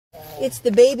It's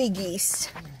the baby geese.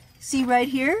 See right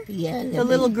here? Yeah. The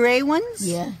little gray ones?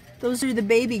 Yeah. Those are the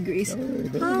baby geese.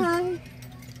 Hi.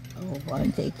 Oh,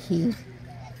 aren't they cute?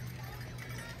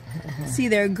 See,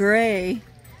 they're gray.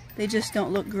 They just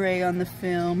don't look gray on the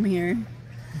film here.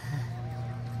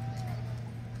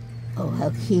 Oh,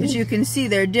 how cute. As you can see,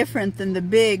 they're different than the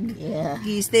big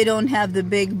geese. They don't have the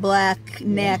big black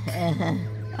neck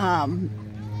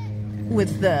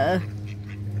with the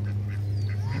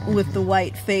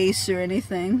white face or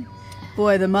anything.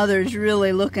 Boy, the mother's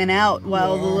really looking out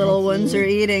while the little ones are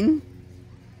eating.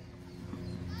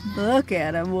 Look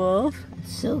at them, Wolf.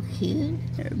 So cute.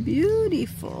 They're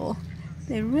beautiful.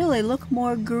 They really look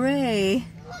more gray.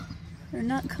 They're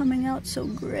not coming out so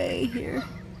gray here.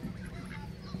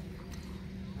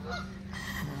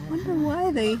 I wonder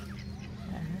why they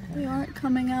aren't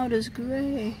coming out as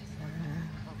gray.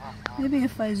 Maybe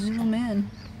if I zoom in.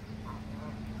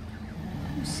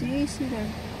 See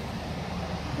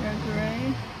they're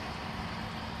gray.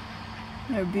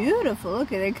 They're beautiful.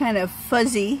 Look at it, they're kind of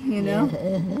fuzzy, you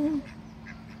know.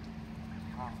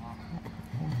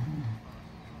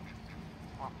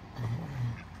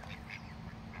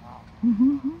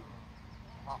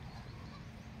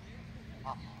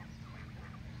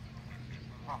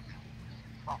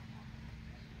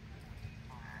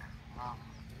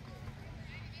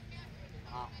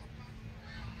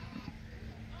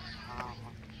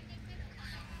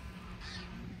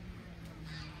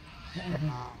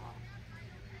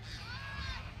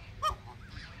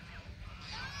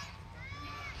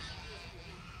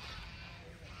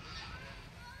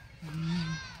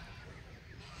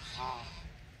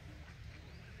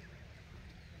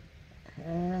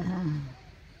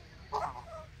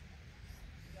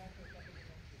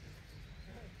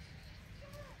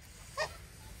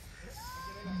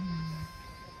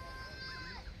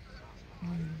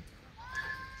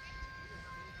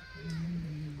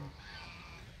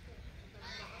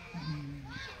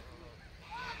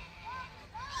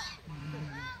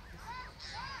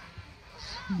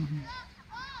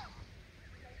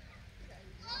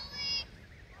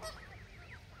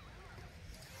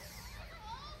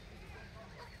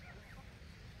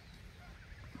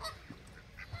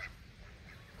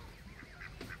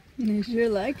 You sure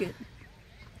like it.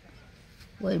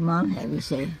 What did Mom have you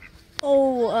say?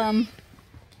 Oh,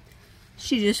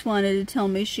 she just wanted to tell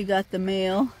me she got the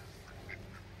mail.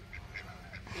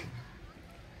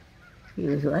 She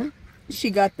was what?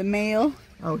 She got the mail.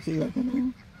 Oh, she got the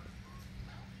mail?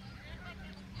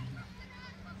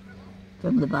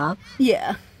 From the box?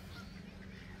 Yeah.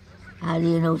 How do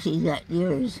you know she got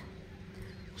yours?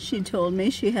 She told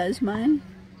me she has mine.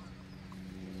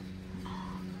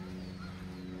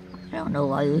 I don't know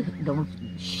why you don't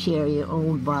share your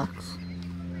own box.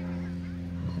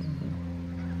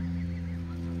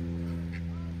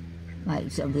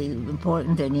 Like something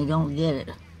important and you don't get it.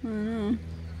 I know.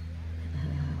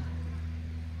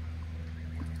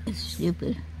 It's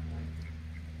stupid.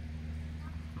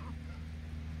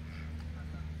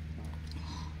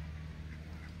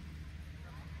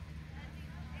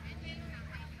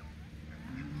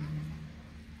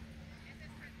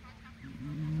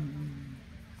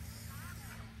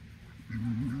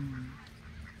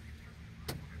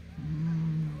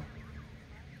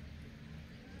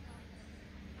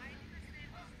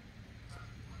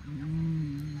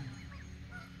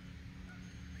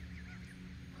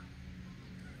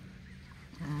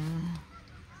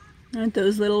 Aren't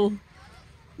those little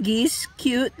geese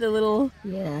cute? The little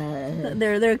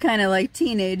they're kind of like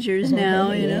teenagers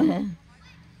now, you know.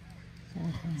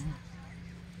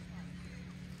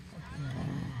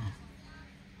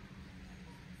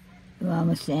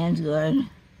 Mama stands good.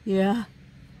 Yeah.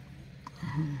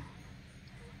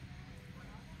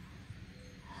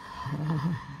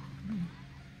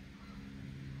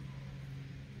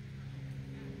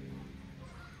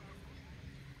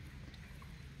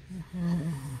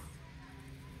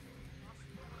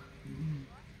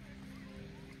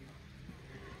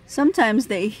 Sometimes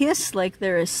they hiss like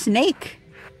they're a snake,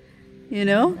 you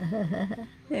know?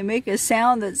 They make a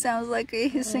sound that sounds like a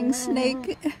hissing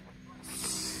snake.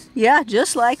 Yeah,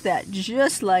 just like that.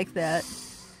 Just like that.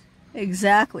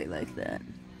 Exactly like that.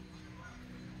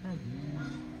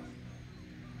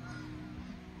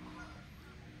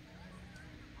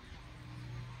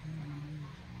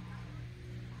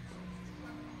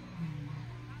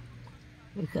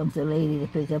 Here comes the lady to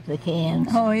pick up the cans.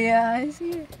 Oh yeah, I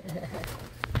see it.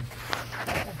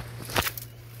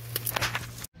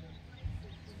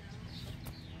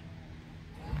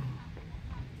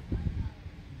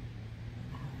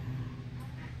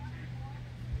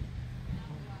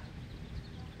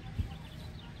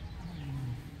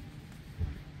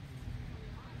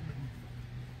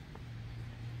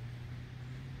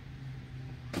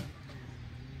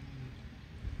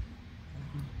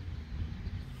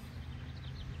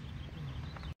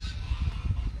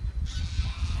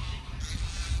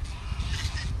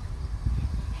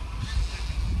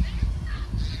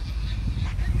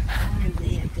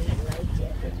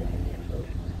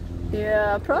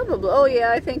 Yeah, probably. Oh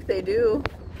yeah, I think they do.